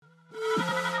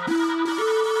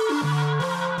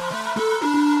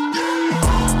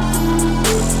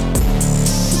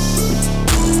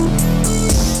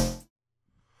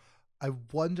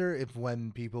wonder if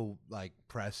when people like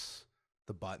press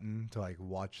the button to like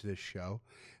watch this show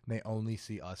and they only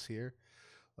see us here,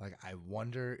 like I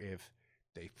wonder if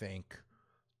they think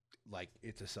like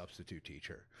it's a substitute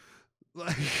teacher.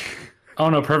 Like Oh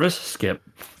no, Purvis, skip.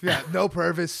 yeah, no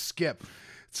purpose, skip.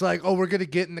 It's like, oh, we're gonna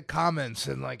get in the comments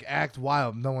and like act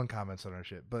wild. No one comments on our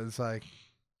shit, but it's like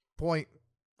point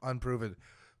unproven.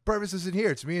 Purvis isn't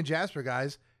here. It's me and Jasper,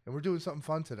 guys, and we're doing something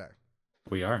fun today.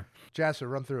 We are. Jasper,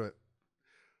 run through it.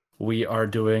 We are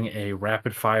doing a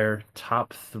rapid fire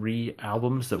top 3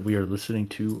 albums that we are listening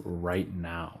to right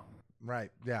now.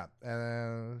 Right. Yeah.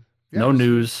 No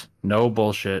news, no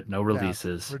bullshit, no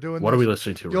releases. We're doing what this. are we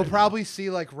listening to? You'll right probably see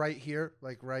like right here,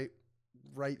 like right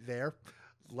there.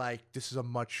 Like this is a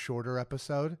much shorter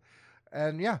episode.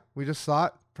 And yeah, we just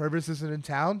thought Purvis isn't in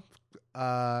town.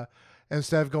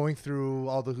 Instead of going through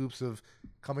all the hoops of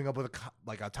coming up with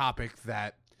a topic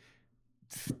that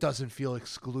doesn't feel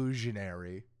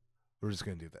exclusionary, we're just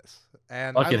gonna do this.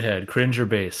 And Buckethead, cringe or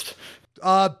based?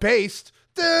 Based.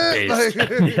 Based.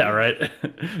 Yeah, right.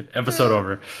 Episode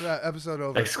over. Episode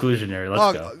over. Exclusionary.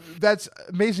 Let's go. That's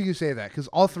amazing you say that because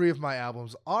all 3 of my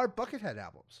albums are Buckethead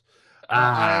albums.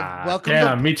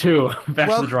 Me too. Back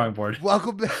to the drawing board.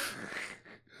 Welcome to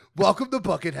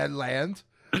Buckethead Land.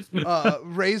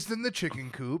 Raised in the Chicken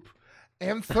Coop,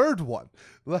 and third one.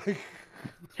 Like,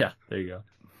 yeah, there you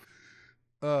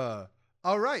go.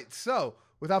 All right. So,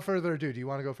 without further ado, do you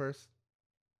want to go first?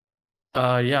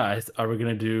 Yeah. Are we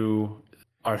gonna do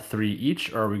our 3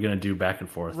 each, or are we gonna do back and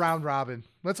forth? Round robin.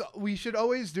 We should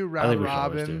always do round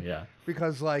robin. Yeah.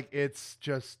 Because like it's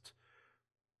just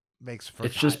makes for.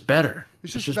 It's just better.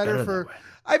 It's just better for.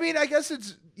 I mean, I guess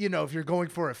it's if you're going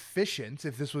for efficient.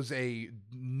 If this was a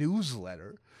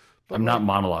newsletter. But I'm not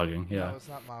monologuing. Yeah. No, it's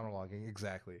not monologuing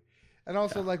exactly. And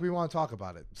also, we want to talk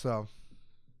about it. So.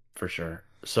 For sure.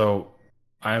 So,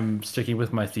 I'm sticking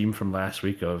with my theme from last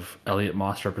week of Elliot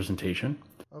Moss representation.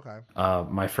 Okay.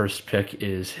 My first pick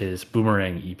is his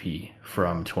Boomerang EP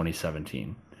from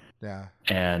 2017. Yeah.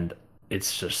 And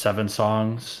it's just 7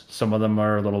 songs. Some of them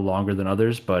are a little longer than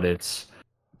others, but it's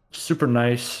super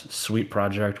nice, sweet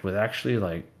project with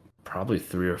actually probably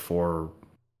 3 or 4,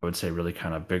 I would say, really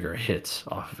kind of bigger hits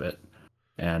off of it.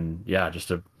 And yeah,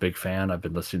 just a big fan. I've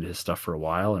been listening to his stuff for a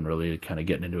while and really kind of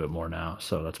getting into it more now.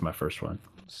 So that's my first one.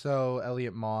 So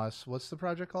Elliot Moss, what's the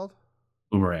project called?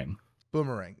 Boomerang.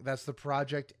 That's the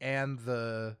project and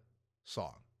the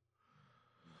song.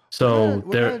 So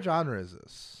what kind of genre is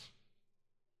this?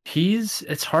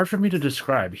 It's hard for me to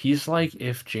describe. He's like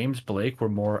if James Blake were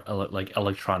more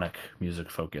electronic music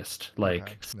focused, more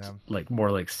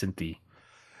like synthy.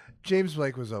 James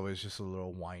Blake was always just a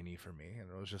little whiny for me, and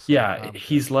it was just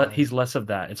he's less of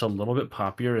that. It's a little bit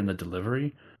poppier in the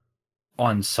delivery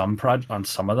on some of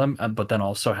them, but then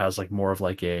also has more of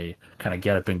a kind of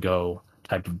get up and go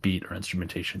type of beat or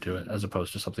instrumentation to it, as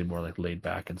opposed to something more laid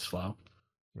back and slow.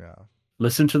 Yeah.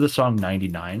 Listen to the song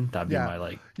 99. That'd be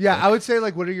my Yeah, I would say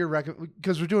what are your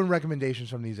because we're doing recommendations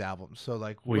from these albums. So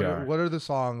what are the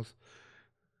songs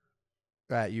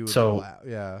that you would pull out?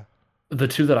 Yeah. The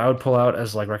 2 that I would pull out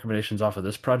as recommendations off of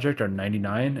this project are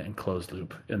 99 and Closed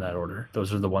Loop, in that order.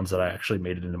 Those are the ones that I actually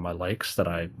made it into my likes that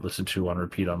I listened to on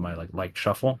repeat on my liked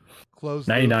shuffle. Closed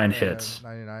 99 hits.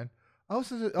 99.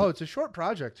 Oh, it's a short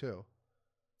project too.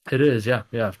 It is, yeah.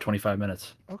 25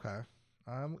 minutes. Okay.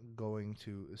 I'm going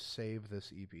to save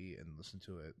this EP and listen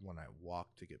to it when I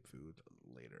walk to get food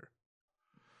later.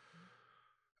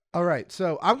 All right,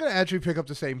 so I'm going to actually pick up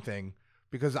the same thing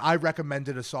because I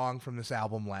recommended a song from this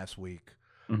album last week.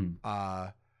 Mm-hmm.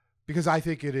 Because I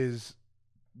think it is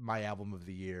my album of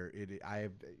the year. I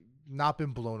have not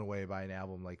been blown away by an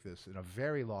album like this in a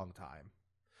very long time.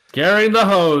 Scaring the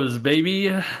Hose,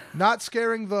 baby. Not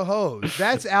Scaring the Hose.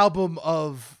 That's album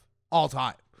of all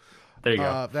time. There you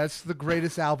go. That's the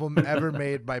greatest album ever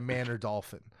made by Man or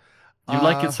Dolphin. You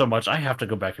like it so much, I have to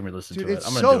go back and re-listen to it.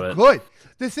 It's so good.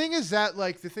 The thing is that,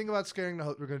 the thing about Scaring the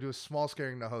Hose, we're going to do a small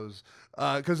Scaring the Hose,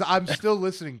 because I'm still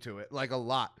listening to it, a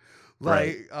lot.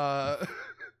 Right.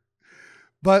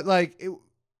 But,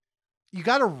 you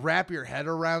got to wrap your head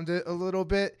around it a little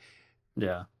bit.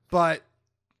 Yeah. But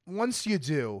once you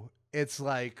do, it's,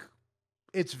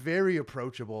 it's very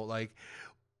approachable.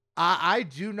 I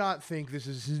do not think this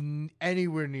is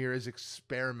anywhere near as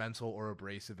experimental or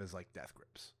abrasive as Death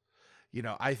Grips.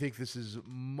 I think this is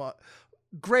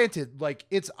granted,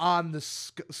 it's on the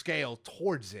scale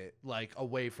towards it,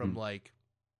 away from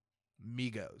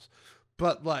Migos,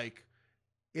 but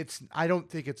I don't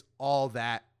think it's all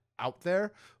that out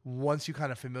there once you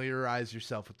kind of familiarize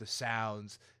yourself with the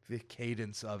sounds, the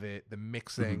cadence of it, the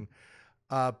mixing.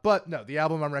 But no, the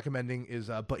album I'm recommending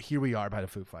is But Here We Are by the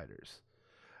Foo Fighters.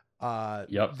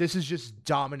 Yep. This has just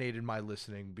dominated my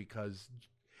listening because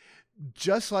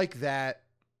just like that,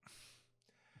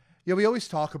 we always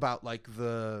talk about like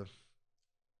the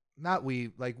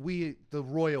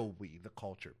royal the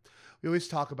culture. We always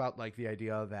talk about like the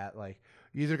idea that like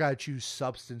you either got to choose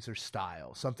substance or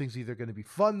style. Something's either going to be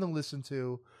fun to listen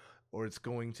to or it's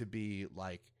going to be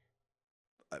like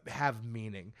have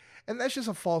meaning. And that's just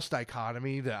a false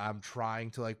dichotomy that I'm trying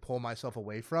to like pull myself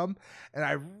away from. And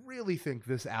I really think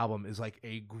this album is like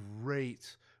a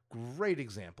great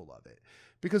example of it.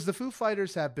 Because the Foo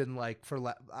Fighters have been like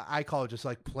I call it just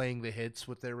like playing the hits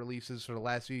with their releases for the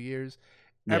last few years.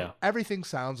 Yeah. Everything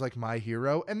sounds like My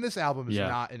Hero, and this album is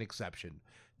not an exception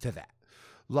to that.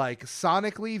 Like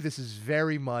sonically, this is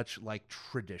very much like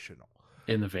traditional.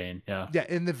 In the vein, yeah. Yeah,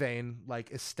 in the vein, like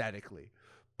aesthetically.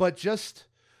 But just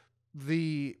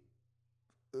the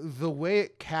way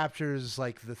it captures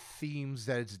like the themes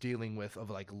that it's dealing with of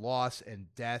like loss and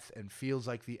death and feels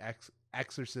like the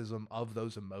exorcism of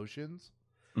those emotions.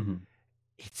 Mm-hmm.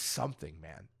 It's something,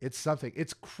 man. It's something.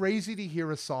 It's crazy to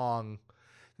hear a song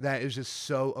that is just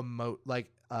so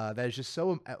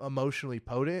emotionally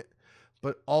potent,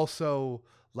 but also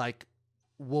like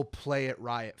we'll play at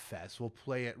Riot Fest, we'll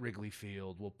play at Wrigley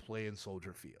Field, we'll play in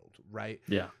Soldier Field, right?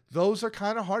 Yeah. Those are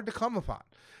kind of hard to come upon,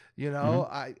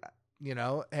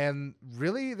 and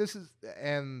really this is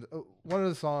one of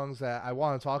the songs that I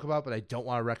want to talk about, but I don't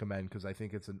want to recommend because I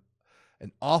think it's an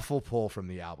awful pull from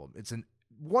the album. It's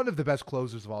one of the best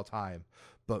closers of all time,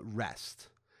 but Rest.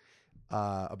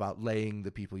 About laying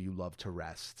the people you love to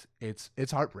rest.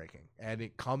 It's heartbreaking, and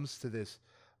it comes to this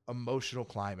emotional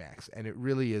climax, and it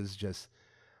really is just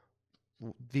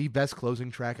the best closing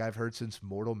track I've heard since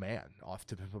Mortal Man off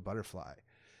To Pimp a Butterfly.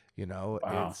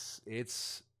 Wow.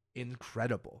 It's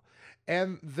incredible.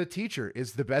 And The Teacher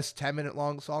is the best 10-minute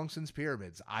long song since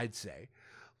Pyramids, I'd say.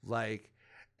 Like,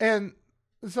 and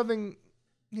something,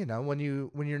 when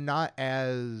you're not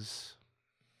as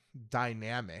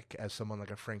dynamic as someone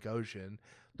like a Frank Ocean,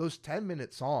 those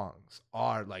 10-minute songs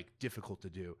are like difficult to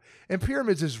do. And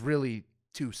Pyramids is really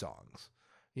 2 songs,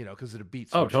 because of the beat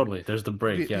switch. Oh, totally. There's the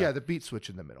break. Yeah. The beat switch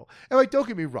in the middle. And like, don't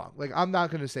get me wrong. Like, I'm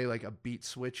not going to say like a beat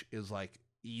switch is like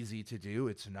easy to do.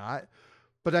 It's not.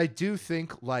 But I do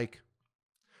think like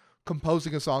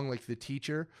composing a song like The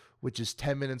Teacher, which is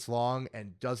 10 minutes long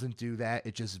and doesn't do that,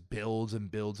 it just builds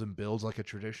and builds and builds like a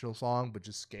traditional song, but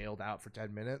just scaled out for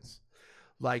 10 minutes.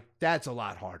 Like, that's a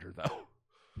lot harder, though.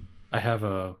 I have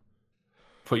a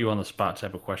put you on the spot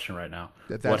type of question right now.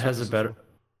 What has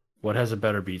a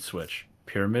better beat switch,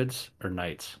 Pyramids or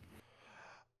Nights?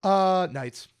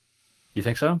 Nights. You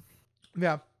think so?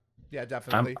 Yeah,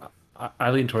 definitely.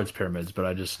 I lean towards Pyramids, but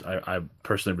I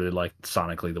personally really like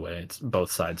sonically the way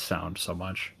both sides sound so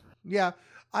much. Yeah,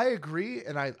 I agree,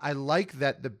 and I like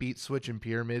that the beat switch in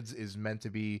Pyramids is meant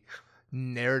to be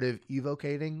narrative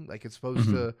evocating. Like, it's supposed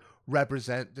to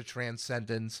represent the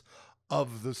transcendence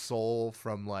of the soul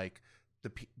from like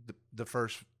the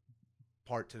first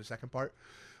part to the second part.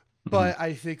 But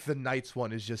I think the Nights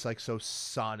one is just like so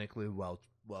sonically well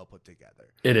put together.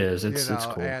 It is. It's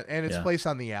cool. And it's placed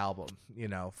on the album,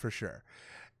 for sure.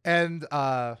 And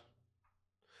so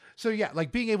yeah,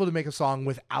 like being able to make a song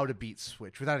without a beat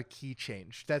switch, without a key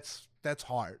change, that's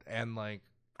hard. And like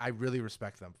I really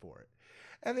respect them for it.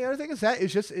 And the other thing is that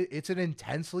it's an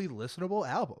intensely listenable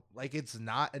album. Like, it's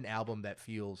not an album that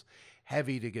feels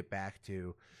heavy to get back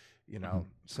to,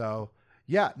 So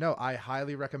yeah, no, I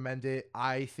highly recommend it.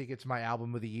 I think it's my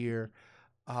album of the year.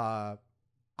 I'll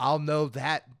know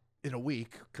that in a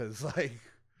week because like,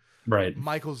 right.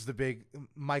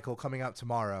 Michael coming out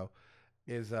tomorrow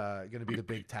is going to be the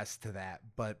big test to that.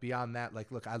 But beyond that,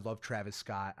 like, look, I love Travis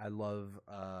Scott. I love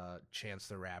Chance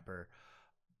the Rapper.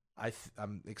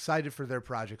 I'm excited for their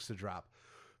projects to drop,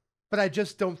 but I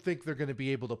just don't think they're going to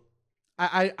be able to.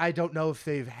 I don't know if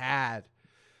they're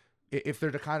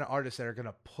the kind of artists that are going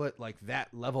to put like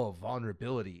that level of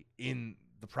vulnerability in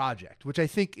the project, which I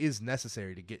think is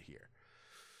necessary to get here.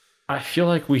 I feel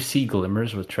like we see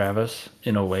glimmers with Travis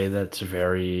in a way that's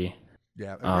very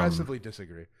aggressively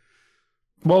disagree.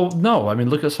 Well, no, I mean,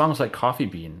 look at songs like Coffee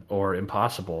Bean or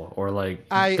Impossible, or like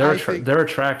there are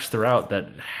tracks throughout that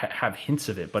have hints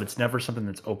of it, but it's never something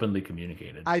that's openly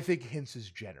communicated. I think hints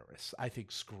is generous. I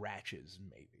think scratches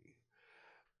maybe,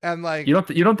 and like you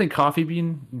don't think Coffee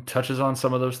Bean touches on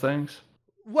some of those things?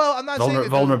 Well, I'm not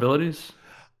saying vulnerabilities.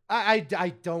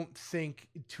 I don't think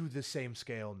to the same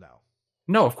scale.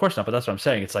 No, of course not. But that's what I'm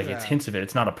saying. It's like it's hints of it.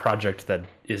 It's not a project that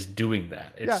is doing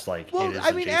that. It's like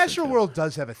Astroworld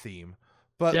does have a theme.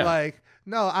 But like,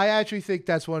 no, I actually think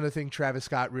that's one of the things Travis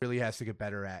Scott really has to get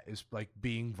better at is like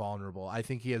being vulnerable. I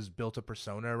think he has built a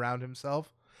persona around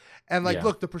himself And like, Yeah.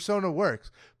 look, the persona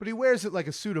works, but he wears it like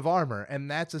a suit of armor, and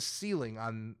that's a ceiling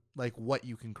on like what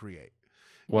you can create.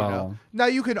 You know, Well, now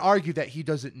you can argue that he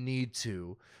doesn't need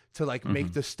to like make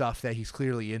mhm. the stuff that he's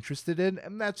clearly interested in,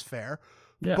 and that's fair.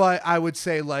 Yeah. But I would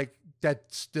say like that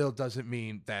still doesn't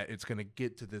mean that it's gonna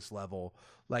get to this level.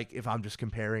 Like if I'm just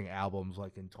comparing albums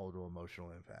like in total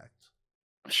emotional impact.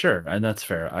 Sure, and that's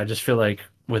fair. I just feel like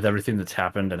with everything that's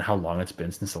happened and how long it's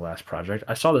been since the last project,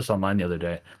 I saw this online the other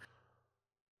day.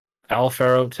 Al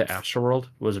Faro to Astroworld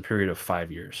was a period of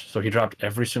 5 years. So he dropped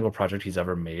every single project he's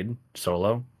ever made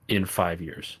solo in 5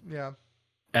 years. Yeah.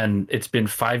 And it's been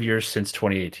 5 years since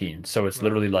 2018. So it's Right.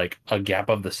 literally like a gap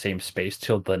of the same space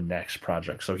till the next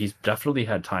project. So he's definitely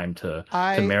had time to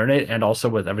marinate. And also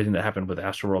with everything that happened with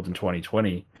Astroworld in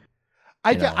 2020,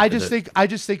 I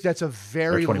just think that's a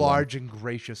very 21. large and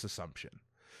gracious assumption.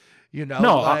 You know,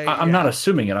 No, like, I'm not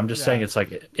assuming it. I'm just saying Yeah. it's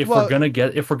like if Well- we're gonna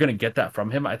get that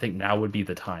from him, I think now would be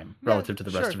the time Yeah, relative to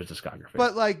the rest sure. of his discography.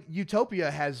 But like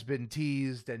Utopia has been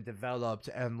teased and developed,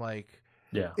 and like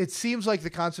yeah, it seems like the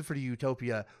concept for the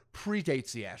Utopia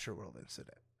predates the Astroworld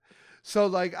incident. So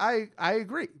like I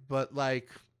agree, but like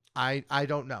I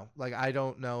don't know. Like I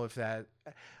don't know if that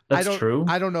that's true.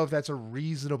 I don't know if that's a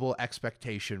reasonable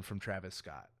expectation from Travis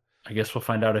Scott. I guess we'll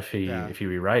find out if he Yeah.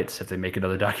 rewrites. If they make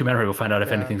another documentary, we'll find out if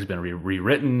Yeah. anything's been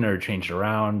rewritten or changed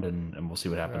around, and we'll see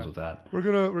what happens Yeah. with that.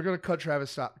 We're gonna cut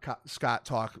Travis Scott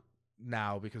talk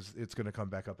now because it's gonna come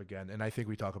back up again, and I think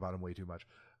we talk about him way too much.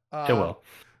 It will.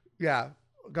 Yeah,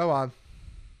 go on.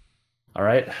 All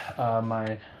right.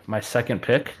 My second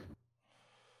pick.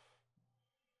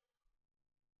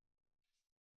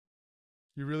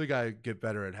 You really gotta get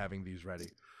better at having these ready.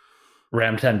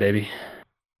 Ram 10, baby.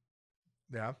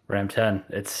 Yeah. Ram 10.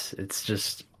 It's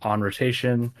just on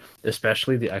rotation,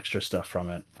 especially the extra stuff from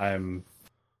it. I'm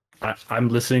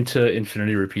listening to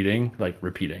Infinity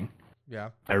repeating. Yeah.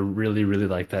 I really, really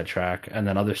like that track. And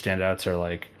then other standouts are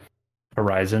like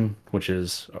Horizon, which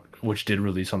did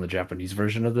release on the Japanese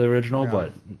version of the original, Yeah.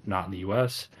 but not in the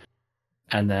US.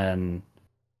 And then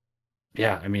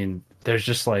yeah, I mean, there's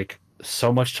just like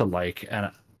so much to like.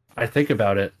 And I think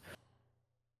about it,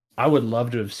 I would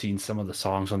love to have seen some of the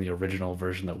songs on the original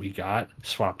version that we got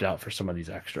swapped out for some of these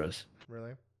extras.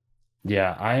 Really?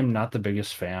 Yeah, I am not the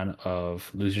biggest fan of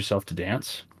Lose Yourself to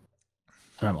Dance.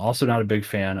 And I'm also not a big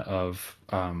fan of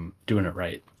Doing It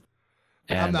Right.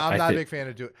 And I'm not a big fan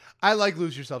of doing. I like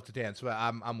Lose Yourself to Dance, but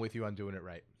I'm with you on Doing It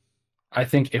Right. I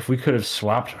think if we could have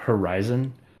swapped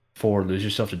Horizon for Lose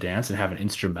Yourself to Dance and have an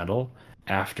instrumental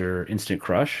after Instant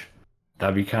Crush,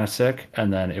 that'd be kind of sick.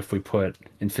 And then if we put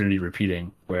Infinity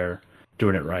repeating where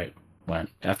Doing It Right went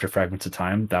after Fragments of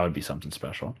Time, that would be something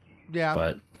special. Yeah.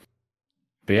 But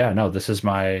yeah, no, this is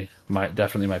my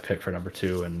definitely my pick for number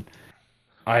 2, and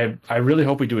I really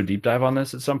hope we do a deep dive on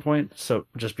this at some point. So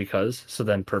just because, so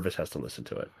then Purvis has to listen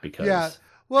to it because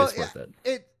well, it's worth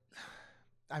it.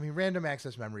 I mean, Random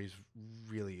Access Memories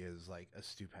really is like a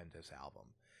stupendous album.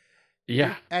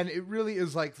 Yeah, And it really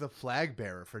is like the flag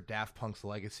bearer for Daft Punk's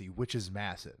legacy, which is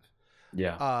massive.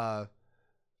 yeah,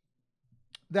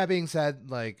 That being said,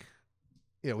 like,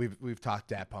 you know, we've talked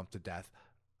Daft Punk to death.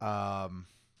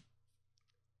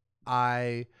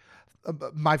 My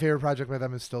favorite project by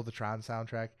them is still the Tron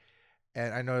soundtrack,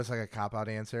 and I know it's like a cop out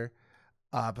answer,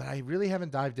 but I really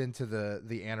haven't dived into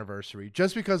the anniversary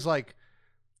just because like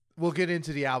we'll get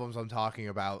into the albums I'm talking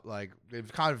about. Like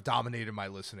they've kind of dominated my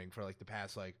listening for like the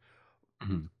past like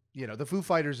Mhm. you know, the Foo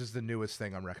Fighters is the newest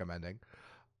thing I'm recommending.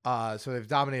 So they've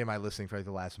dominated my listening for like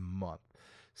the last month.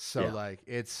 So Yeah. like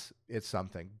it's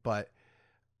something. But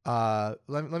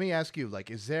let me ask you, like,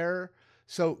 is there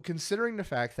so considering the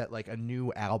fact that like a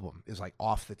new album is like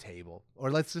off the table,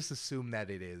 or let's just assume that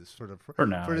it is sort of For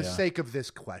now, for the yeah. sake of this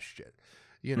question,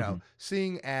 you know, Mhm.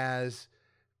 seeing as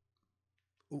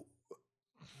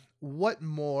what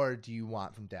more do you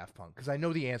want from Daft Punk? Because I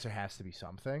know the answer has to be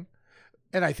something,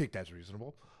 and I think that's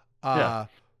reasonable. Yeah.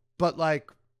 But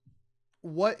like,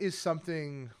 what is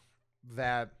something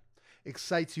that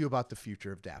excites you about the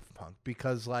future of Daft Punk?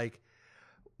 Because like,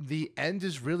 the end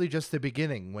is really just the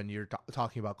beginning when you're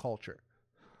talking about culture.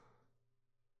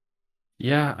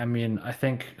 Yeah, I mean, I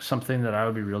think something that I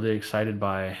would be really excited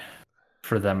by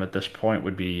for them at this point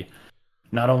would be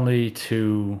not only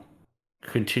to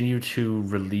continue to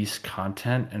release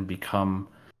content and become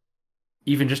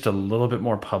even just a little bit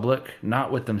more public,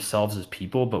 not with themselves as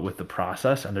people, but with the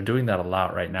process. And they're doing that a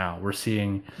lot right now. We're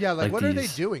seeing Yeah, like what are they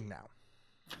these- doing now?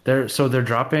 they've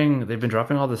been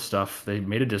dropping all this stuff. They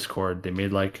made a Discord.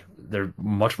 They're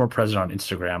much more present on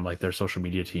Instagram, like their social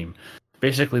media team.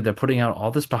 basically they're putting out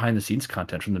all this behind the scenes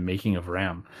content from the making of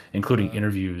Ram, including Uh,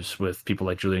 interviews with people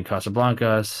like Julian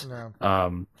Casablancas, no.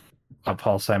 um,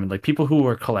 Paul Simon, like people who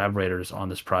were collaborators on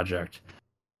this project,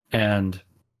 and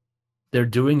they're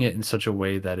doing it in such a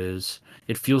way that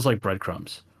it feels like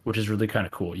breadcrumbs, which is really kind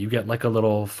of cool. You get like a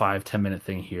little 5-10 minute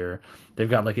thing here. They've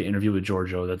got like an interview with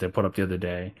Giorgio that they put up the other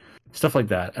day, stuff like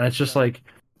that, and it's just No. like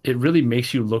it really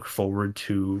makes you look forward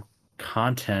to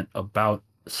content about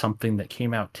something that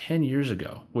came out 10 years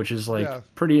ago, which is like Yeah.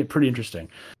 pretty interesting.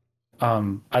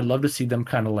 I'd love to see them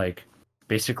kind of like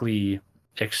basically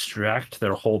extract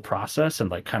their whole process and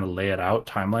like kind of lay it out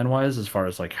timeline wise as far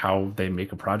as like how they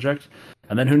make a project.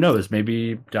 And then who knows,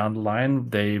 maybe down the line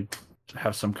they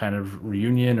have some kind of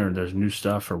reunion or there's new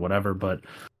stuff or whatever. But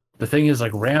the thing is,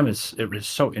 like Ram is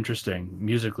so interesting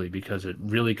musically because it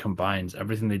really combines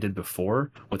everything they did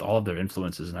before with all of their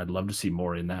influences, and I'd love to see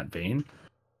more in that vein.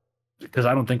 Because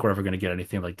I don't think we're ever going to get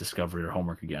anything like Discovery or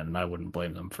Homework again, and I wouldn't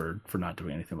blame them for not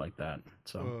doing anything like that.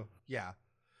 So Yeah.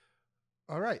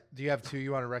 All right. Do you have two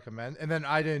you want to recommend? And then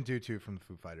I didn't do two from the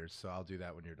Foo Fighters, so I'll do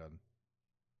that when you're done.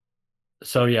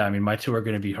 so yeah, I mean, my two are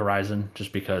going to be Horizon,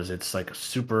 just because it's like a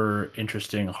super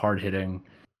interesting, hard hitting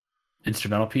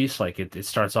instrumental piece. Like it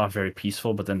starts off very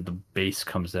peaceful, but then the bass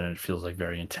comes in and it feels like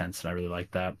very intense, and I really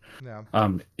like that. Yeah.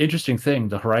 Interesting thing,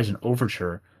 the Horizon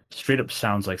Overture straight up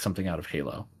sounds like something out of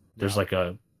Halo. There's Yeah.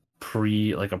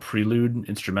 like a prelude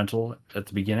instrumental at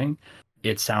the beginning.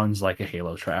 It sounds like a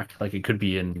Halo track, like it could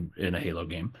be in a Halo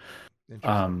game. Interesting.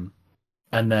 Um,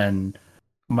 and then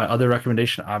my other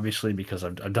recommendation, obviously, because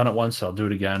I've done it once, so I'll do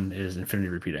it again, is Infinity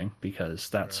Repeating, because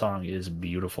that Right. song is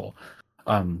beautiful.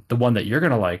 The one that you're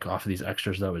gonna like off of these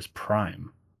extras though is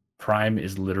Prime. Prime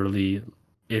is literally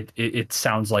it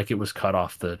sounds like it was cut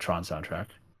off the Tron soundtrack.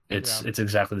 Yeah. It's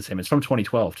exactly the same. It's from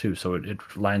 2012 too, so it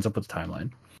lines up with the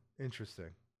timeline.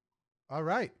 Interesting. All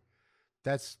right.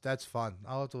 That's fun.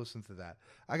 I'll have to listen to that.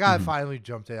 I got Mhm. finally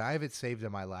jumped in. I have it saved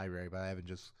in my library, but I haven't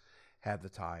just had the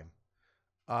time.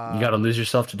 You got Uh to lose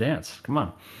yourself to dance. Come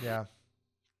on. yeah.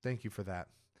 Thank you for that.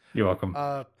 You're welcome.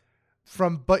 Uh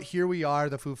from But Here We Are,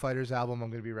 the Foo Fighters album,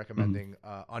 I'm going to be Mhm. recommending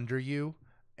Under You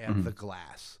and The Mhm.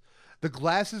 Glass. The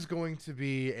Glass is going to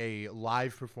be a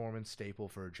live performance staple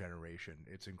for a generation.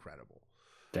 It's incredible.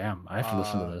 Damn, I have to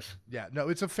listen to Uh this. yeah, no,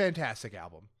 it's a fantastic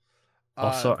album. Uh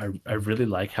Also, I really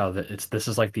like how that this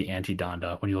is like the anti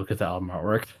Donda when you look at the album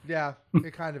artwork. yeah,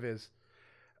 it kind of is.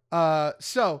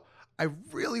 So I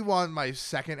really want my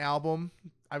second album.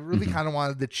 I really Mhm. kind of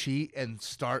wanted to cheat and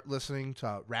start listening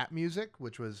to rap music,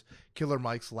 which was Killer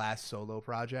Mike's last solo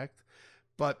project.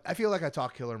 But I feel like I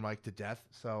talked Killer Mike to death,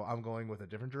 so I'm going with a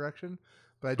different direction.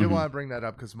 But I did Mhm. want to bring that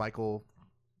up because Michael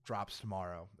drops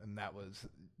tomorrow, and that was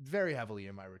very heavily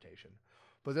in my rotation.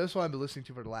 But this one I've been listening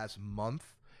to for the last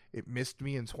month. It missed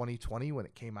me in 2020 when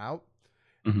it came out,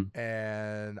 Mhm.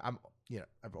 and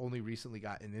I've only recently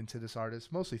gotten into this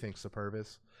artist, mostly thanks to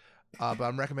Purvis. But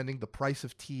I'm recommending The Price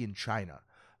of Tea in China,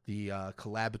 the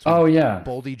collab between Oh yeah.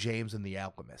 Boldy James and The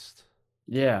Alchemist.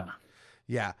 Yeah.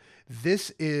 Yeah,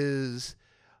 this is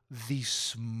the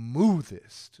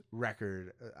smoothest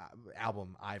record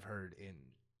album I've heard in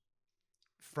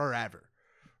forever.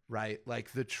 Right,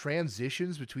 like the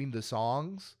transitions between the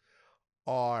songs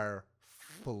are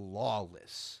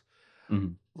flawless.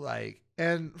 Mhm. Like,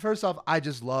 and first off, I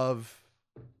just love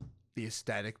the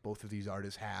aesthetic both of these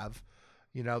artists have.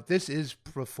 You know, this is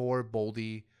before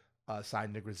Boldy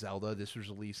signed to Griselda. This was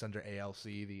released under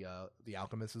ALC, the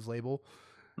Alchemist's label.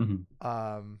 Mhm.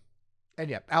 Um, and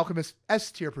yeah, Alchemist S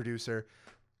tier producer.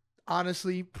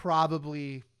 Honestly,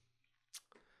 probably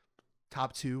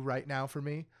top two right now for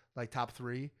me, like top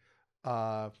three.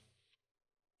 Uh,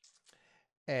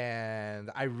 and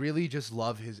I really just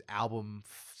love his album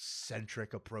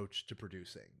centric approach to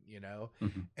producing,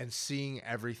 Mhm. and seeing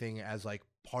everything as like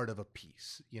part of a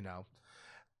piece,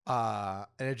 and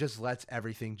it just lets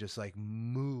everything just like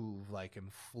move like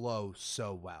and flow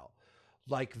so well.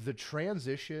 Like the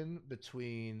transition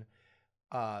between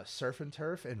Surf and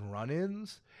Turf and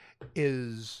Run-Ins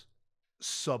is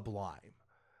sublime.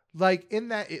 Like in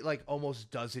that it like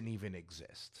almost doesn't even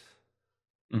exist.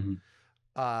 Mhm.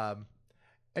 Um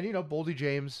and Boldy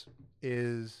James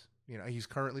is, he's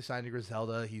currently signed to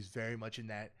Griselda. He's very much in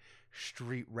that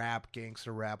street rap,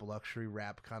 gangster rap, luxury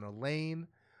rap kind of lane.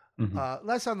 Mhm.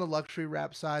 Less on the luxury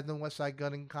rap side than Westside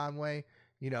Gun and Conway.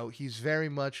 He's very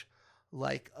much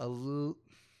like a little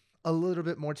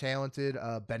bit more talented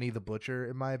Benny the Butcher,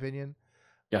 in my opinion.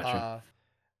 Gotcha. Uh,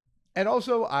 and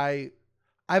also, I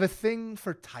have a thing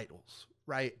for titles,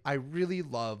 right? I really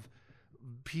love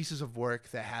pieces of work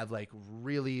that have like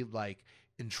really like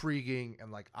intriguing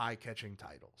and like eye-catching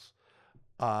titles.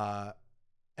 Uh,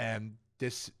 and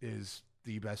this is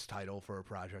the best title for a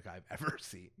project I've ever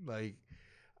seen. Like,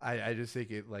 I just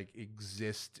think it like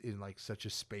exists in like such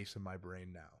a space in my brain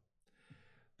now.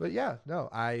 But yeah, no,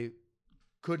 I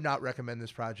could not recommend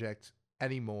this project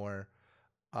anymore.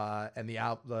 And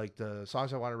like the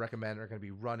songs I want to recommend are going to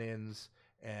be Run-Ins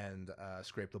and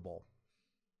Scrape the Bowl.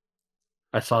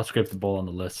 I saw Scrape the Bowl on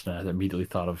the list, and I immediately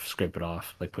thought of Scrape It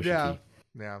Off, like Pusha T.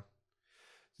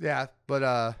 Yeah.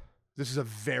 But this is a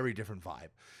very different vibe.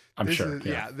 I'm sure.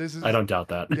 This is. I don't doubt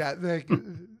that. Yeah.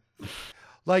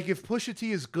 Like if Pusha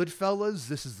T is Goodfellas,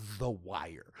 this is The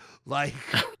Wire. Like,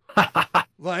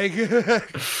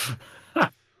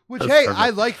 which, hey, perfect. I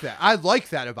like that. I like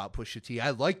that about Pusha T.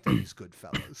 I like that he's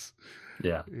Goodfellas.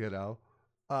 Yeah.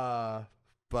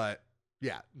 But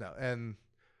yeah, no. And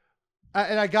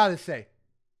I gotta say,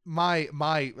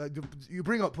 you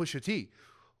bring up Pusha T.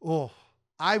 Oh,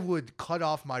 I would cut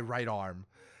off my right arm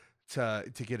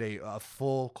to get a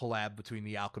full collab between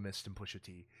The Alchemist and Pusha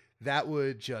T. That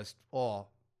would just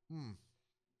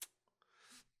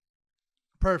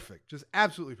perfect, just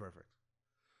absolutely perfect.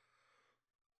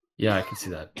 Yeah, I can see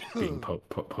that being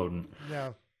potent.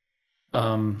 Yeah.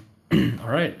 All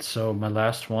right, so my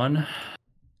last one.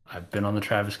 I've been on the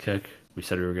Travis kick. We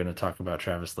said we were going to talk about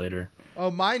Travis later. Oh,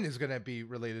 mine is going to be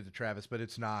related to Travis, but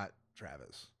it's not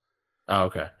Travis. Oh,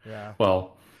 okay. Yeah.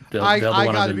 Well, I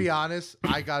gotta be honest.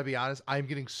 I'm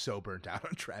getting so burnt out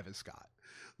on Travis Scott.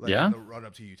 Like, in the run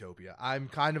up to Utopia, I'm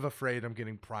kind of afraid I'm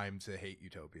getting primed to hate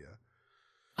Utopia.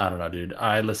 I don't know, dude.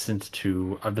 I've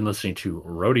been listening to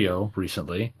Rodeo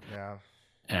recently. Yeah.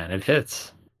 And it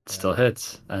hits. It still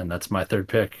hits. And that's my third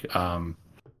pick. I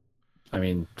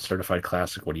mean, certified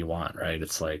classic, what do you want, right?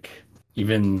 It's like,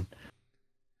 even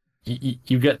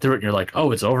you get through it and you're like,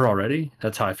 oh, it's over already?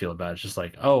 That's how I feel about it. It's just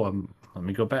like, oh, let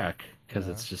me go back. Because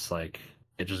it's just like,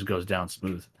 it just goes down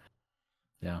smooth.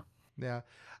 Yeah. Yeah.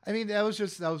 I mean, that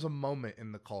was a moment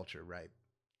in the culture, right?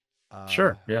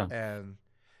 Sure. Yeah. And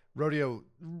Rodeo,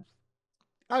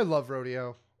 I love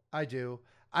Rodeo. I do.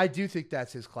 I do think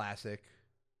that's his classic.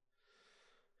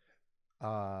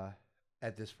 At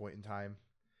this point in time.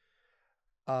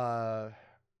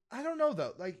 I don't know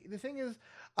though. Like, the thing is,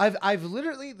 I've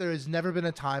literally, there has never been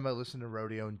a time I listened to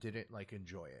Rodeo and didn't like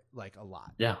enjoy it like a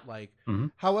lot. Yeah. Like,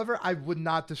 however, I would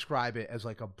not describe it as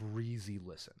like a breezy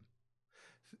listen.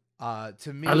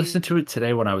 To me, I listened to it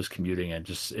today when I was commuting, and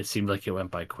it seemed like it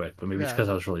went by quick, but maybe it's because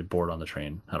I was really bored on the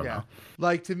train. I don't know.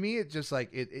 Like, to me, it just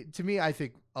like to me, I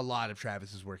think a lot of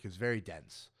Travis's work is very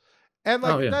dense, and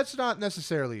like that's not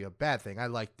necessarily a bad thing. I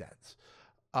like dense,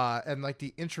 and like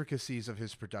the intricacies of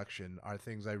his production are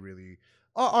things I really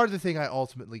are the thing I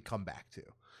ultimately come back to,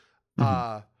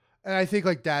 and I think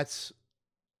like that's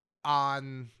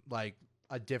on like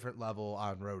a different level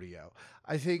on Rodeo.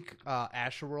 I think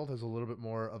Astroworld has a little bit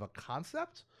more of a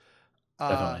concept.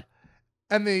 Definitely.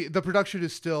 And the production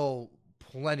is still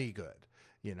plenty good,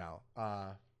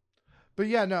 But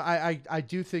yeah, no, I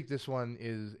do think this one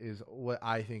is what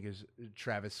I think is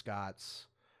Travis Scott's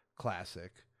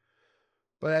classic.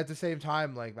 But at the same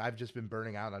time, like, I've just been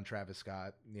burning out on Travis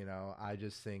Scott, I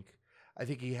think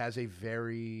he has a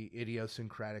very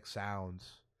idiosyncratic sound,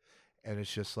 and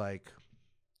it's just like,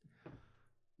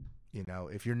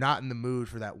 if you're not in the mood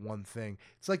for that one thing,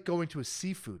 it's like going to a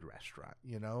seafood restaurant,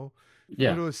 Yeah.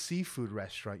 Go to a seafood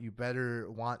restaurant, you better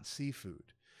want seafood.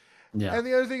 Yeah. And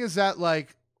the other thing is that,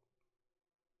 like,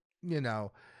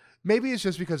 maybe it's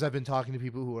just because I've been talking to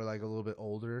people who are like a little bit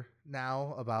older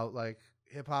now about like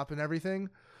hip hop and everything.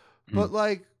 But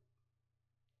like,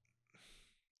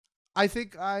 I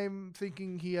think I'm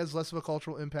thinking he has less of a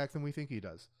cultural impact than we think he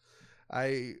does.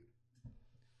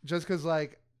 Just because,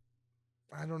 like,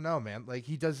 I don't know, man. Like,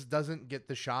 he doesn't get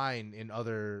the shine in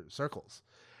other circles.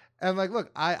 And like, look,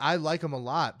 I like him a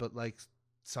lot, but like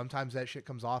sometimes that shit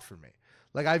comes off for me.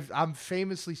 Like, I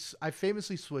famously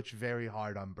switch very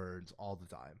hard on Birds all the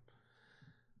time.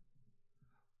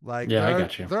 Like, I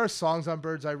got you. There are songs on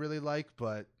Birds I really like,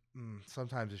 but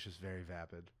sometimes it's just very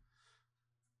vapid.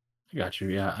 I got you.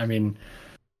 Yeah. I mean,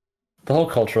 the whole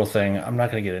cultural thing, I'm not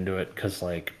going to get into it because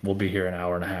like we'll be here an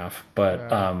hour and a half,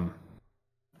 but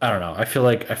I don't know. I feel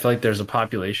like there's a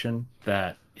population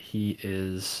that he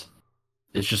is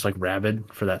just like rabid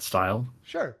for that style.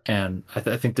 Sure. And I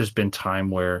think there's been time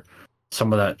where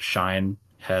some of that shine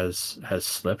has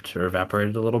slipped or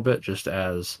evaporated a little bit, just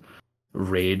as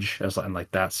Rage and like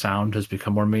that sound has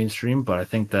become more mainstream. But I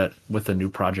think that with a new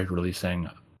project releasing,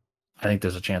 I think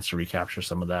there's a chance to recapture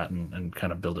some of that and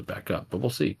kind of build it back up. But we'll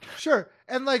see. Sure.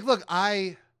 And like, look,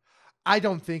 I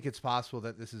don't think it's possible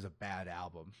that this is a bad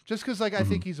album, just because like I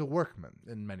think he's a workman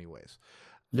in many ways.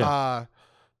 Yeah.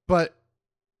 But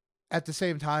at the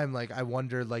same time, like I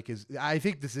wonder, like I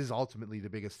think this is ultimately the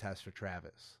biggest test for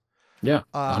Travis. Yeah,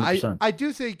 100%. I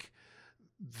do think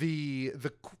the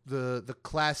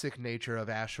classic nature of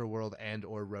Astroworld and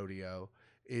or Rodeo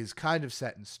is kind of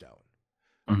set in stone.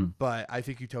 Mm-hmm. But I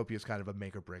think Utopia is kind of a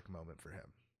make or break moment for him,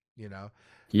 you know?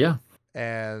 Yeah.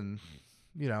 And,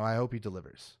 you know, I hope he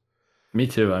delivers. Me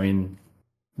too. I mean,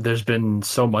 there's been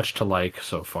so much to like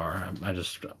so far.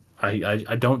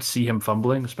 I don't see him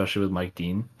fumbling, especially with Mike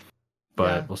Dean,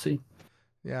 but we'll see.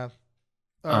 Yeah.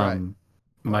 All right.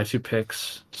 My two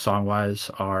picks song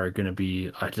wise are going to be,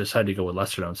 I decided to go with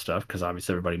lesser known stuff because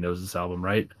obviously everybody knows this album,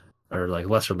 right? Or like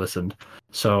lesser listened.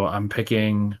 So I'm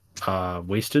picking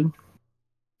Wasted,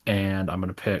 and I'm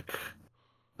going to pick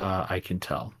I Can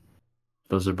Tell.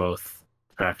 Those are both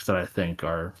tracks that I think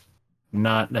are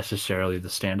not necessarily the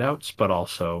standouts, but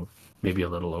also maybe a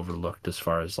little overlooked as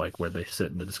far as like where they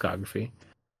sit in the discography.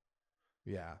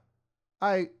 Yeah.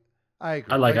 I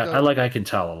agree. I like I Can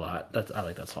Tell a lot. I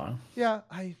like that song. Yeah,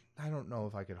 I don't know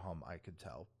if I could hum I Can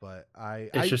Tell, but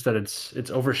it's just that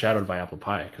it's overshadowed by Apple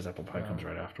Pie because Apple Pie comes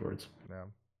right afterwards. Yeah.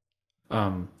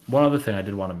 One other thing I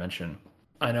did want to mention.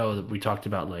 I know that we talked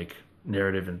about like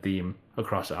narrative and theme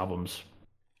across albums.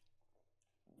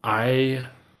 I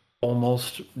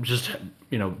almost just,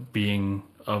 being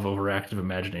of overactive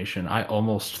imagination, I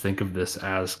almost think of this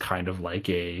as kind of like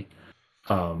a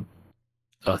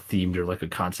themed or like a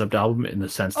concept album in the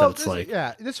sense that it's like,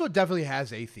 this one definitely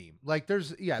has a theme. Like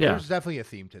there's definitely a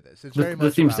theme to this. It's very much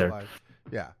the theme's there.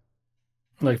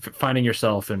 Like finding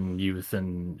yourself and youth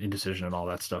and indecision and all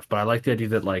that stuff. But I like the idea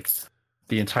that like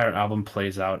the entire album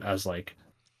plays out as like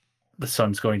the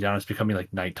sun's going down, it's becoming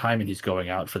like nighttime, and he's going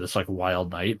out for this like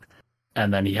wild night.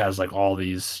 And then he has like all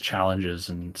these challenges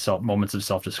and moments of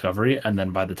self-discovery. And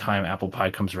then by the time Apple Pie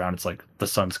comes around, it's like the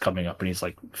sun's coming up and he's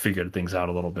like figured things out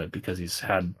a little bit because he's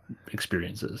had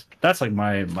experiences. That's like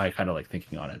my kind of like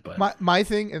thinking on it. But my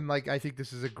thing, and like I think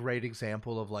this is a great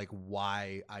example of like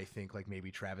why I think like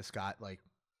maybe Travis Scott like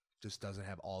just doesn't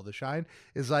have all the shine,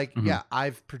 is like,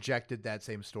 I've projected that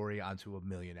same story onto a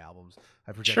million albums.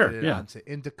 I projected it onto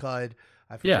Indicud.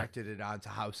 I projected it onto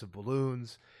House of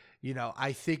Balloons.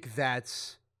 I think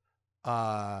that's,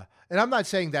 and I'm not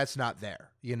saying that's not there,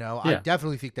 I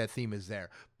definitely think that theme is there,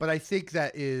 but I think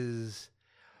that is,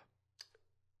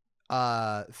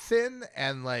 thin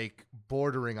and like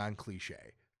bordering on cliche.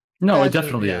 No, it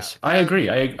definitely is. I agree.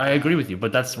 I agree with you,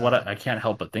 but that's what I can't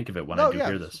help but think of it when I do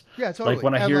hear this. Yeah, totally. Like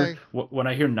when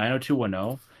I hear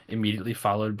 90210 immediately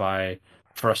followed by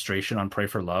Frustration on Pray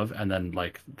for Love, and then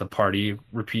like the party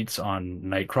repeats on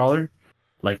Nightcrawler.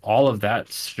 Like all of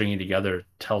that stringing together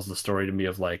tells the story to me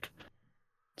of like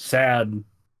sad,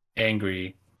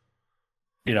 angry,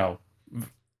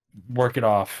 work it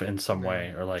off in some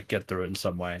way or like get through it in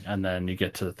some way. And then you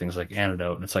get to things like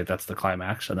Antidote and it's like that's the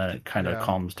climax. And then it kind of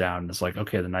calms down and it's like,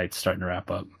 okay, the night's starting to wrap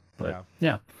up. But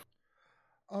yeah.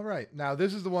 All right. Now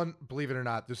this is the one, believe it or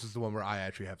not, this is the one where I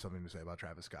actually have something to say about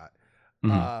Travis Scott.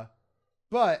 Mm-hmm.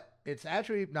 But it's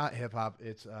actually not hip hop.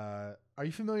 It's are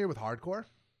you familiar with hardcore?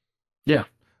 Yeah.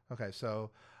 Okay, so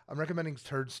I'm recommending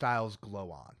Turnstile's Glow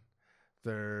On,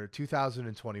 their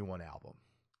 2021 album.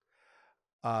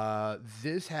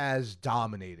 This has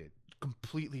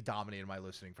completely dominated my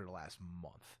listening for the last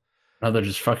month. Another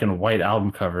just fucking white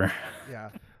album cover. Yeah.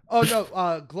 Oh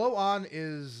no, Glow On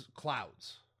is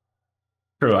clouds.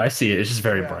 True, I see it. It's just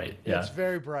very bright. Yeah. It's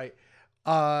very bright.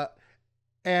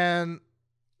 And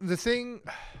the thing,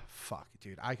 fuck,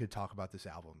 dude, I could talk about this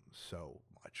album so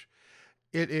much.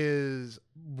 It is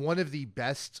one of the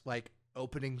best like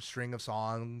opening string of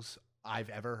songs I've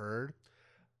ever heard.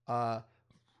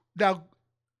 Now,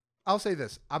 I'll say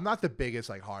this: I'm not the biggest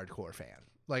like hardcore fan.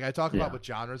 Like I talk about what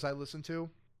genres I listen to.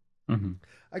 Mm-hmm.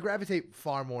 I gravitate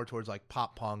far more towards like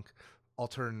pop punk,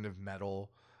 alternative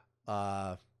metal,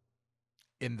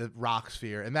 in the rock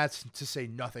sphere, and that's to say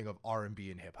nothing of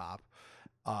R&B and hip hop,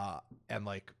 and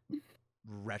like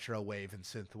retro wave and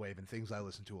synth wave and things I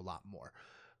listen to a lot more.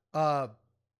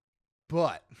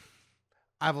 But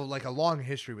I have a long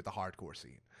history with the hardcore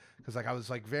scene because like I was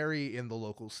like very in the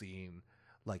local scene,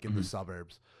 like in the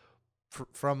suburbs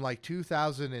from like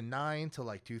 2009 to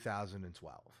like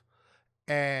 2012.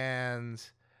 And,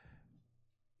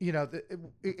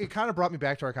 it kind of brought me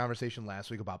back to our conversation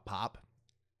last week about pop.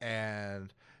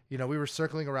 And, we were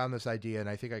circling around this idea and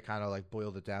I think I kind of like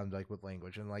boiled it down like with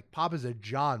language, and like pop is a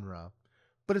genre,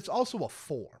 but it's also a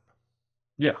form.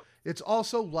 Yeah. It's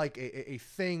also like a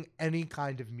thing, any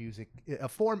kind of music, a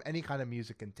form any kind of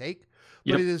music can take,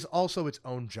 but it is also its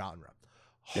own genre.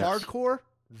 Hardcore,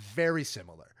 very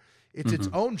similar. It's its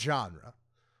own genre,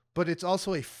 but it's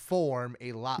also a form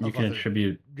a lot You of can other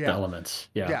attribute the yeah elements.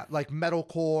 Yeah. yeah like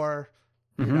metalcore,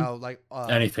 Hmm. like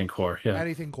Anything core. Yeah.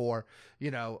 anything core,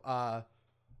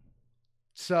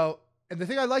 so, and the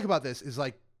thing I like about this is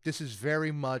like this is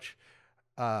very much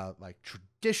like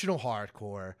traditional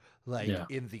hardcore, like Yeah.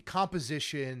 in the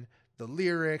composition, the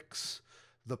lyrics,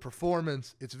 the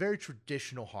performance. It's very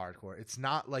traditional hardcore. It's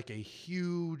not like a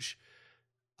huge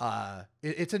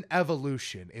it's an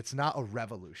evolution. It's not a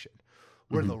revolution.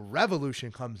 Where Mhm. the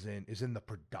revolution comes in is in the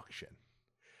production.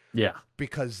 Yeah.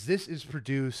 Because this is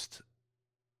produced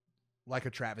like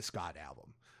a Travis Scott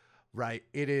album, right?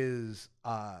 It is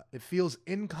it feels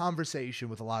in conversation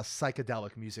with a lot of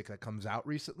psychedelic music that comes out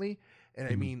recently, and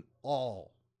I Mhm. mean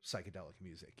all psychedelic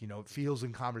music. It feels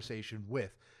in conversation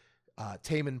with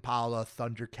Tame Impala,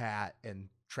 Thundercat, and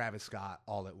Travis Scott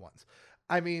all at once.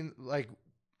 I mean, like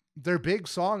their big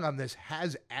song on this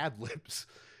has ad libs,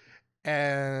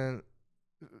 and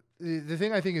the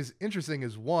thing I think is interesting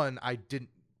is one,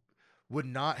 would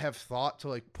not have thought to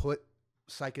like put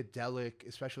psychedelic,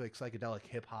 especially like psychedelic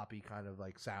hip hoppy kind of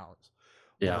like sounds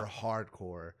Yeah. over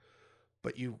hardcore.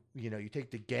 But you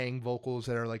take the gang vocals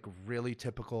that are like really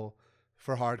typical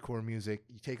for hardcore music.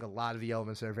 You take a lot of the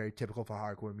elements that are very typical for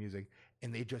hardcore music,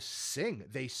 and they just sing.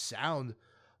 They sound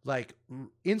like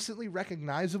instantly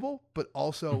recognizable, but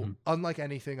also Mhm. unlike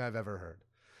anything I've ever heard.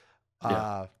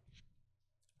 Yeah.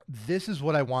 This is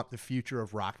what I want the future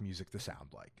of rock music to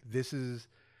sound like.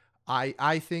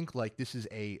 I think like this is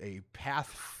a path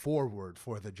forward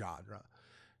for the genre.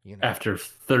 After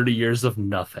 30 years of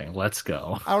nothing, let's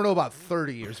go. I don't know about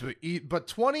 30 years, but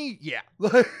 20, yeah.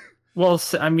 Well,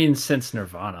 I mean, since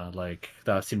Nirvana, like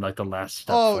that seemed like the last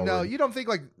step forward. No, you don't think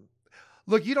like,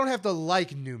 look, you don't have to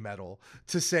like nu metal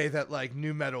to say that like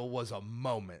nu metal was a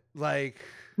moment. Like,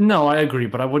 No, I agree,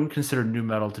 but I wouldn't consider nu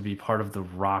metal to be part of the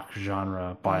rock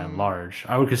genre by and large.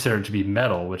 I would consider it to be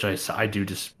metal, which I do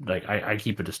just like I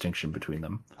keep a distinction between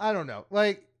them. I don't know.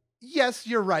 Like, yes,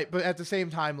 you're right, but at the same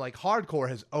time, like hardcore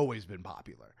has always been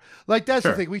popular. Like that's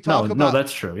the thing we talk about. No,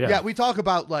 that's true. Yeah, we talk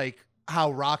about like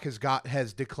how rock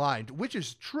has declined, which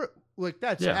is true. Like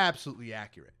that's absolutely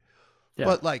accurate. Yeah.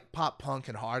 But like pop punk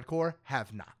and hardcore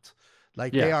have not.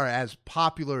 Like they are as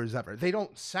popular as ever. They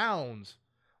don't sound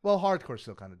well, hardcore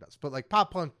still kind of does, but like pop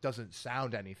punk doesn't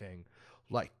sound anything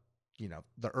like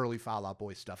the early Fall Out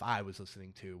Boy stuff I was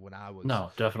listening to when I was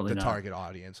definitely the not. target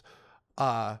audience.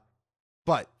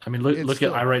 But I mean, look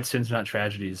at I Write Sins Not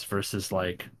Tragedies versus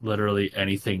like literally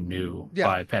anything new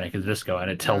by Panic at the Disco, and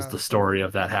it tells the story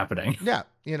of that happening. Yeah,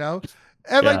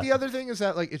 and like the other thing is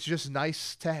that like it's just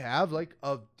nice to have like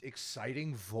a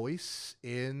exciting voice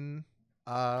in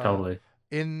totally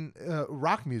in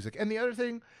rock music. And the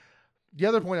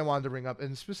other point I wanted to bring up,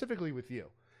 and specifically with you,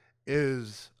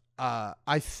 is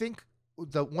I think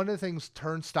one of the things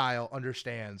Turnstile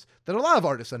understands that a lot of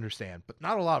artists understand, but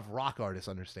not a lot of rock artists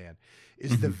understand,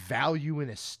 is the value in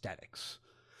aesthetics.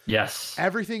 Yes.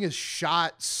 Everything is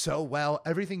shot so well.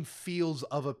 Everything feels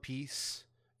of a piece.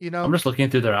 I'm just looking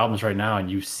through their albums right now, and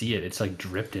you see it. It's like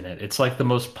dripped in it. It's like the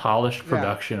most polished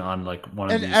production on like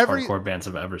one of these hardcore bands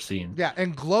I've ever seen. Yeah,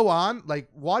 and Glow On, like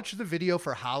watch the video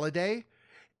for Holiday.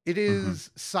 It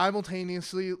is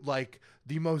simultaneously like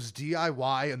the most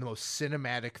DIY and the most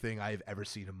cinematic thing I've ever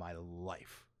seen in my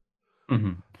life.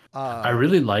 I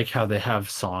really like how they have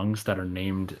songs that are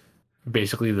named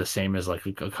basically the same as like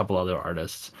a couple other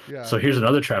artists. Yeah. So here's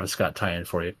another Travis Scott tie-in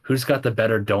for you. Who's got the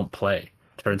better Don't Play?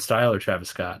 Turnstile or Travis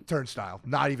Scott? Turnstile.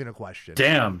 Not even a question.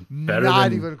 Damn.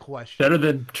 Not even a question. Better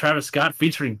than Travis Scott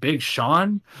featuring Big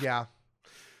Sean? Yeah.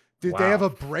 Did they have a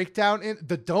breakdown in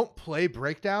the Don't Play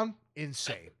breakdown?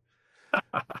 Insane.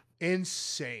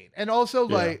 Insane. And also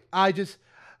like I just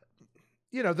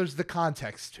there's the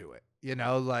context to it.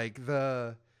 Like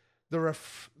the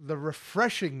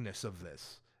refreshingness of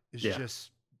this is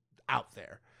just out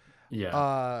there.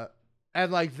 Yeah.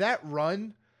 And like that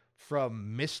run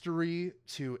from Mystery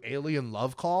to Alien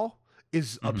Love Call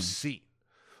is obscene.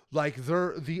 Like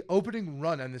the opening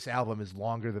run on this album is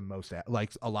longer than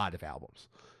like a lot of albums.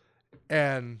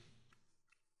 And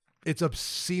it's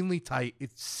obscenely tight.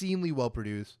 It's obscenely well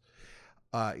produced.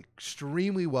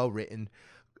 Extremely well written.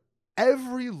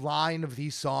 Every line of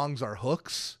these songs are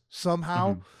hooks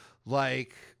somehow.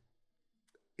 Like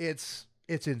it's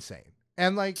insane.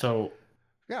 And like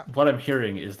what I'm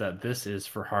hearing is that this is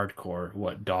for hardcore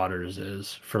what Daughters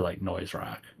is for like noise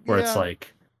rock, where it's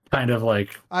like kind of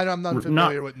like I'm not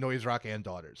familiar with noise rock and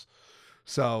Daughters,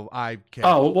 so I can't.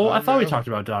 Oh well, I thought we talked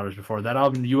about Daughters before. That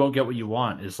album, You Won't Get What You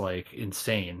Want, is like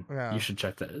insane. You should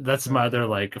check that. That's my other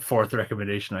like fourth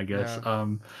recommendation, I guess.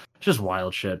 just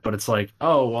wild shit. But it's like,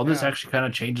 oh well, this Yeah. actually kind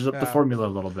of changes up the Yeah. formula a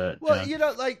little bit. Well, you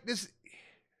know, like this,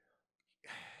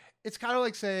 it's kind of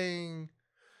like saying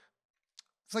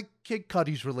it's like Kid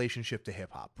Cudi's relationship to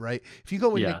hip hop, right? If you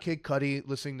go into Yeah. Kid Cudi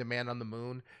listening to Man on the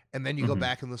Moon, and then you go Mhm.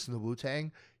 back and listen to Wu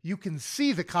Tang, you can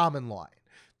see the common line.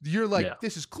 You're like, Yeah.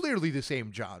 this is clearly the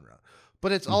same genre,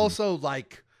 but it's Mhm. also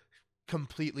like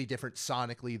completely different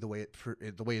sonically, the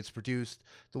way it's produced,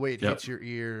 the way it Yep. hits your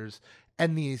ears,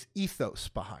 and the ethos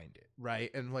behind it,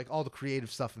 right? And like all the creative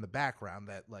stuff in the background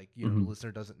that like the Mhm.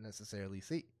 listener doesn't necessarily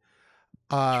see.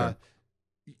 Sure.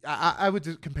 I would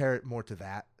just compare it more to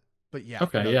that, but yeah,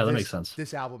 Okay, yeah, that makes sense.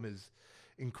 This album is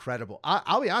incredible.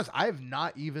 I'll be honest, I have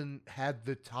not even had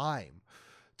the time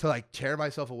to like tear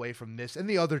myself away from this and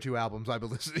the other two albums I've been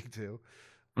listening to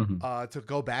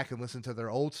go back and listen to their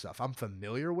old stuff. I'm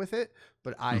familiar with it,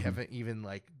 but I haven't even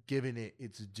like given it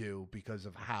its due because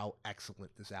of how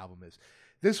excellent this album is.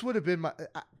 This would have been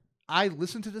I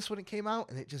listened to this when it came out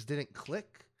and it just didn't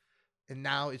click, and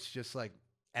now it's just like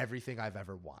everything I've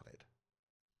ever wanted.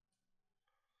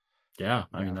 Yeah,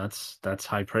 I mean that's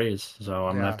high praise. So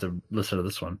I'm gonna have to listen to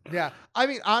this one. Yeah, I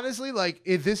mean honestly, like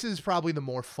this is probably the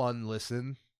more fun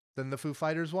listen than the Foo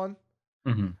Fighters one.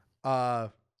 Mm-hmm.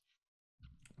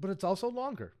 But it's also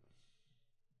longer.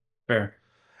 Fair.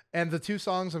 And the two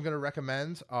songs I'm gonna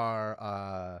recommend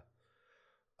are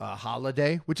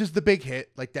 "Holiday," which is the big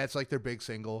hit, like that's like their big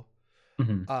single,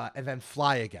 and then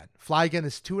 "Fly Again." "Fly Again"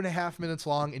 is 2.5 minutes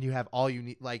long, and you have all you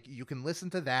need. Like you can listen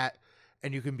to that,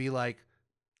 and you can be like,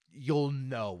 you'll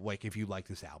know like if you like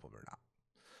this album or not.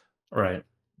 Right.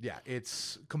 Yeah,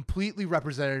 it's completely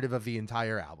representative of the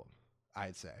entire album,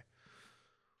 I'd say.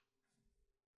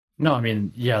 No, I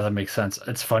mean, yeah, that makes sense.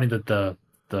 It's funny that the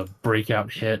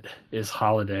breakout hit is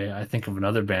 "Holiday." I think of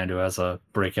another band who has a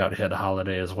breakout hit,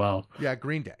 "Holiday," as well. Yeah,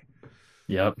 Green Day.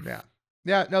 Yep.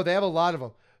 Yeah. No, they have a lot of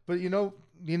them. But you know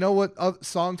what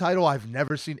song title I've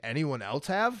never seen anyone else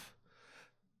have?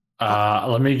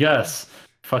 Let me guess.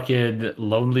 Fucking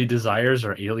 "Lonely Desires"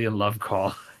 or "Alien Love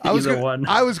Call." Either one.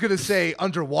 I was gonna say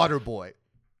 "Underwater Boy."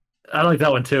 I like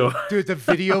that one too. Dude, the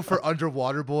video for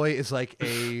 "Underwater Boy" is like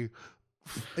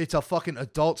it's a fucking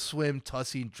Adult Swim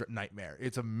Tussie nightmare.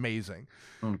 It's amazing.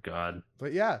 Oh God.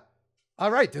 But yeah. All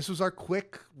right, this was our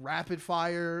quick rapid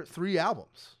fire 3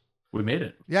 albums. We made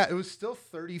it. Yeah, it was still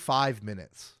 35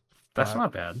 minutes. That's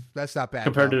not bad. That's not bad.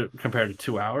 Compared to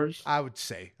 2 hours? I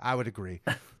would agree.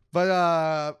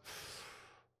 But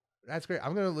that's great.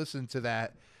 I'm going to listen to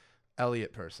that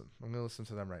Elliot person. I'm going to listen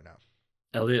to them right now.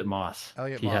 Elliot Moss.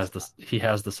 He has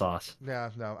the sauce.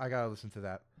 Yeah, no, I got to listen to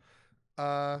that.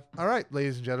 All right,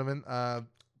 ladies and gentlemen.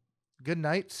 Good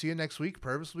night. See you next week.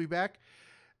 Purvis will be back.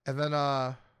 And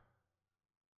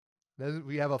then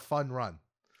we have a fun run.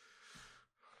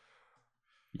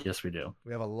 Yes, we do.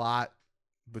 We have a lot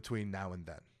between now and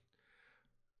then.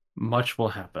 Much will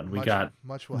happen. We got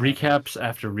recaps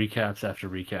after recaps after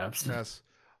recaps. Yes.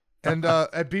 And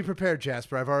be prepared,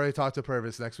 Jasper. I've already talked to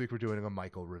Purvis. Next week we're doing a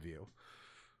Michael review.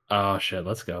 Oh shit,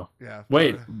 let's go. Yeah.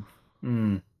 Wait.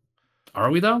 Are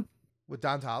we though? With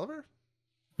Don Toliver?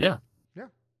 Yeah. Yeah.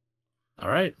 All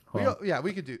right. Well,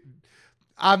 we could do.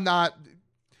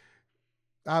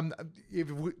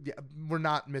 We're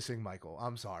not missing Michael.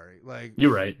 I'm sorry. Like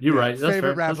you're right. You're right. That's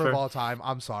favorite fair. rapper That's fair. of all time.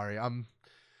 I'm sorry.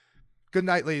 Good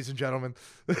night, ladies and gentlemen.